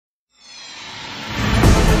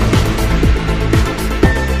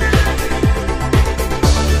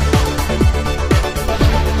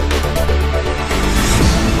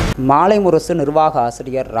மாலை முரசு நிர்வாக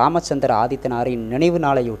ஆசிரியர் ராமச்சந்திர ஆதித்தனாரின் நினைவு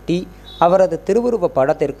நாளையொட்டி அவரது திருவுருவ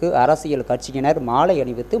படத்திற்கு அரசியல் கட்சியினர் மாலை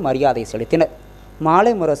அணிவித்து மரியாதை செலுத்தினர்.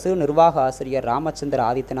 மாலை முரசு நிர்வாக ஆசிரியர் ராமச்சந்திர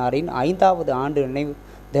ஆதித்தனாரின் 5வது ஆண்டு நினைவு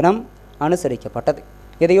தினம் அனுசரிக்கப்பட்டது.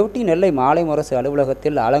 இதையொட்டி நெல்லை மாலை முரசு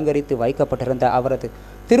அலுவலகத்தில் அலங்கரித்து வைக்கப்பட்டிருந்த அவரது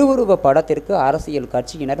திருவுருவ படத்திற்கு அரசியல்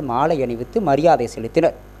கட்சியினர் மாலை அணிவித்து மரியாதை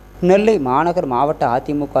செலுத்தினர். நெல்லை மாநகர் மாவட்ட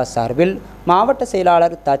அதிமுக சார்பில் மாவட்ட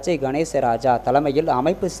செயலாளர் தச்சை கணேசராஜா தலைமையில்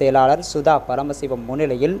அமைப்பு செயலாளர் சுதா பரமசிவம்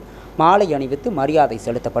முன்னிலையில் மாலை அணிவித்து மரியாதை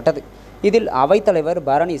செலுத்தப்பட்டது. இதில் அவைத்தலைவர்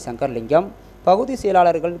பரணி சங்கர்லிங்கம், பகுதி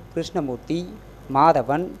செயலாளர்கள் கிருஷ்ணமூர்த்தி,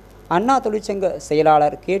 மாதவன், அண்ணா தொழிற்சங்க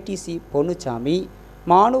செயலாளர் கேடிசி பொன்னுச்சாமி,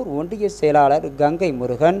 மானூர் ஒன்றிய செயலாளர் கங்கை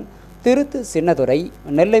முருகன், திருத்து சின்னதுரை,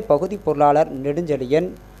 நெல்லை பகுதி பொருளாளர்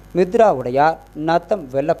நெடுஞ்செழியன், மித்ரா உடையார், நத்தம்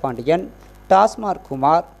வெள்ளப்பாண்டியன், டாஸ்மார்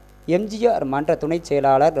குமார், எம்ஜிஆர் மன்ற துணைச்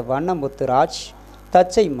செயலாளர் வண்ணமுத்துராஜ்,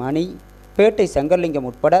 தச்சை மணி, பேட்டை சங்கர்லிங்கம்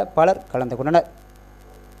உட்பட பலர் கலந்து கொண்டனர்.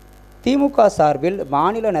 திமுக சார்பில்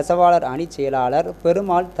மாநில நெசவாளர் அணி செயலாளர்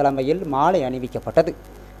பெருமாள் தலைமையில் மாலை அணிவிக்கப்பட்டது.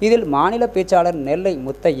 இதில் மாநில பேச்சாளர் நெல்லை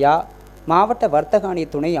முத்தையா, மாவட்ட வர்த்தக அணி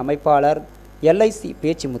துணை அமைப்பாளர் LIC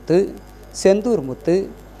பேச்சிமுத்து, செந்தூர் முத்து,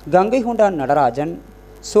 கங்கைகொண்டான் நடராஜன்,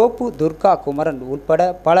 சோப்பு துர்கா குமரன் உட்பட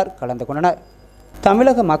பலர் கலந்து கொண்டனர்.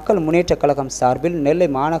 தமிழக மக்கள் முன்னேற்றக் கழகம் சார்பில் நெல்லை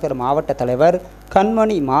மாநகர் மாவட்ட தலைவர்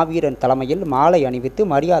கண்மணி மாவீரன் தலைமையில் மாலை அணிவித்து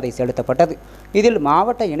மரியாதை செலுத்தப்பட்டது. இதில்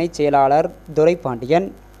மாவட்ட இணைச் செயலாளர் துரைபாண்டியன்,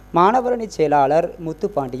 மாணவரணி செயலாளர்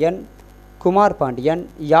முத்துப்பாண்டியன், குமார் பாண்டியன்,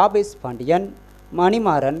 யாபேஸ் பாண்டியன்,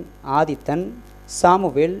 மணிமாறன், ஆதித்தன்,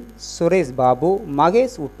 சாமுவேல், சுரேஷ் பாபு,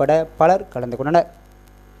 மகேஷ் உட்பட பலர் கலந்து கொண்டனர்.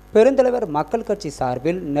 பெருந்தலைவர் மக்கள் கட்சி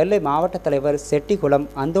சார்பில் நெல்லை மாவட்ட தலைவர் செட்டிகுளம்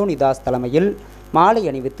அந்தோணிதாஸ் தலைமையில் மாலை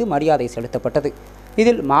அணிவித்து மரியாதை செலுத்தப்பட்டது.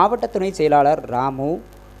 இதில் மாவட்ட துணை செயலாளர் ராமு,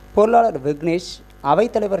 பொருளாளர் விக்னேஷ்,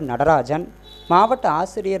 அவைத்தலைவர் நடராஜன், மாவட்ட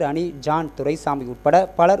ஆசிரியர் அணி ஜான் துரைசாமி உட்பட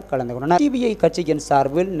பலர் கலந்து கொண்டனர். CBI கட்சியின்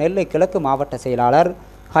சார்பில் நெல்லை கிழக்கு மாவட்ட செயலாளர்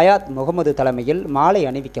ஹயாத் முகமது தலைமையில் மாலை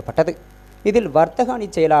அணிவிக்கப்பட்டது. இதில் வர்த்தக அணி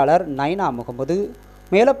செயலாளர் நைனா முகமது,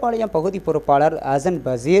 மேலப்பாளையம் பகுதி பொறுப்பாளர் அசன்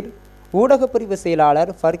பசீர், ஊடகப்பிரிவு செயலாளர்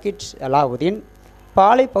ஃபர்கிட் அலாவுதீன்,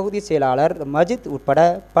 பாளை பகுதி செயலாளர் மஜித் உட்பட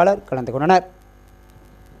பலர் கலந்து கொண்டனர்.